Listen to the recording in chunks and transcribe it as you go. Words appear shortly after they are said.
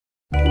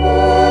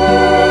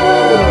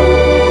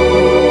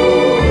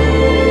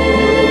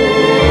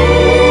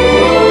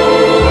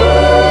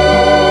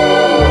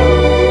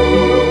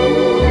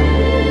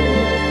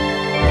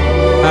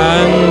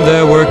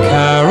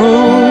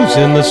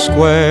the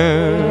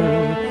square,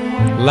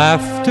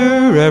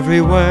 laughter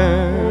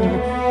everywhere,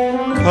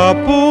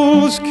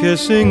 couples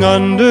kissing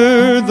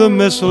under the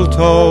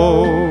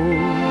mistletoe.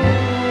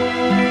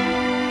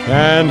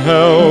 Can't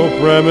help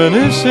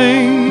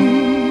reminiscing,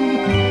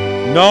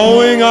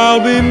 knowing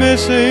I'll be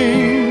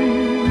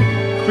missing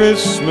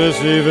Christmas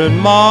Eve in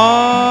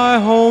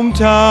my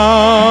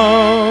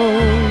hometown.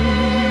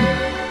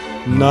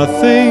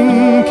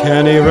 Nothing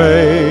can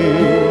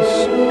erase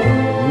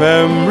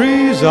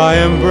memories I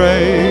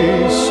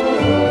embrace,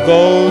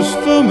 those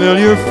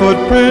familiar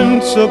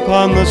footprints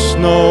upon the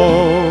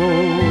snow.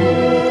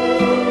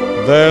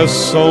 There's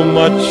so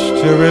much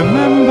to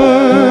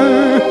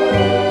remember,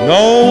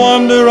 no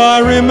wonder I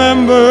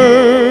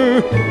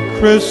remember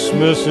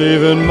Christmas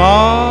Eve in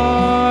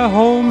my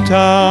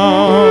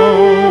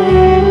hometown.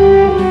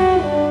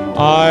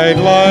 I'd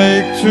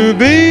like to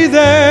be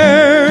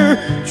there,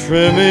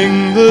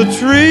 trimming the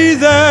tree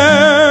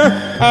there,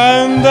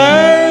 and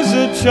there's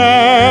a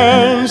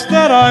chance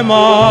that I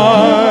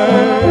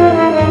might.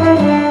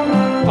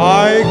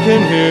 I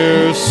can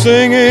hear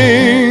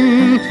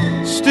singing,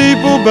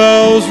 steeple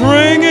bells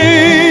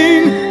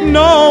ringing,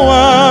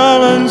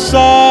 Noel and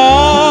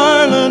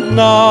Silent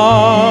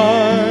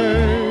Night.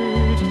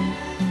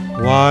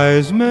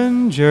 Wise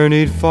men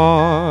journeyed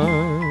far,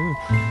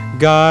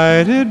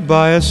 guided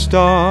by a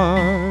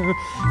star,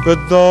 but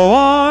though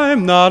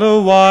I'm not a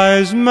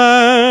wise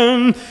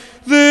man,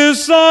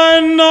 this I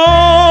know,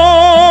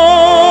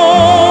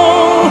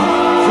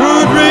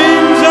 through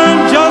dreams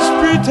and just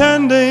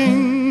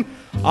pretending,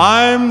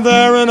 I'm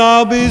there and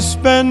I'll be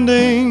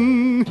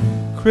spending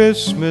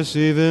Christmas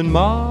Eve in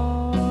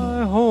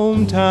my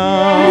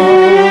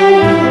hometown.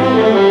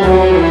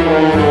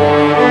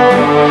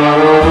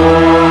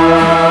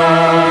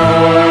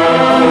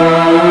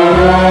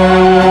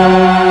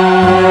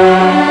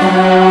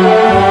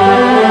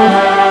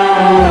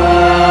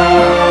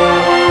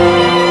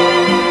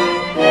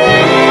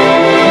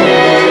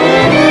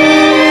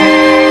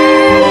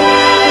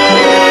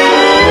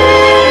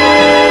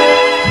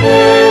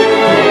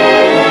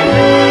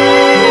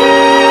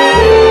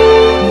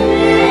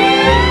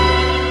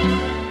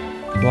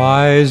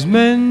 Wise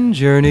men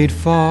journeyed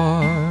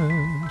far,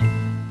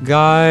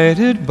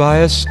 guided by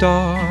a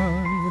star,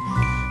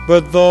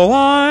 but though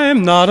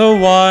I'm not a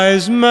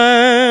wise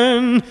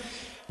man,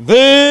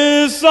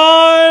 this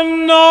I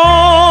know,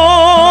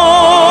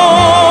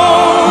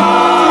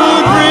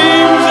 through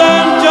dreams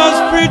and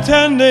just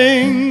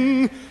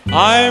pretending,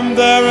 I'm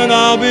there and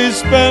I'll be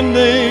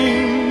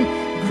spending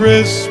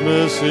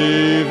Christmas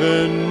Eve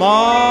in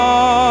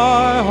my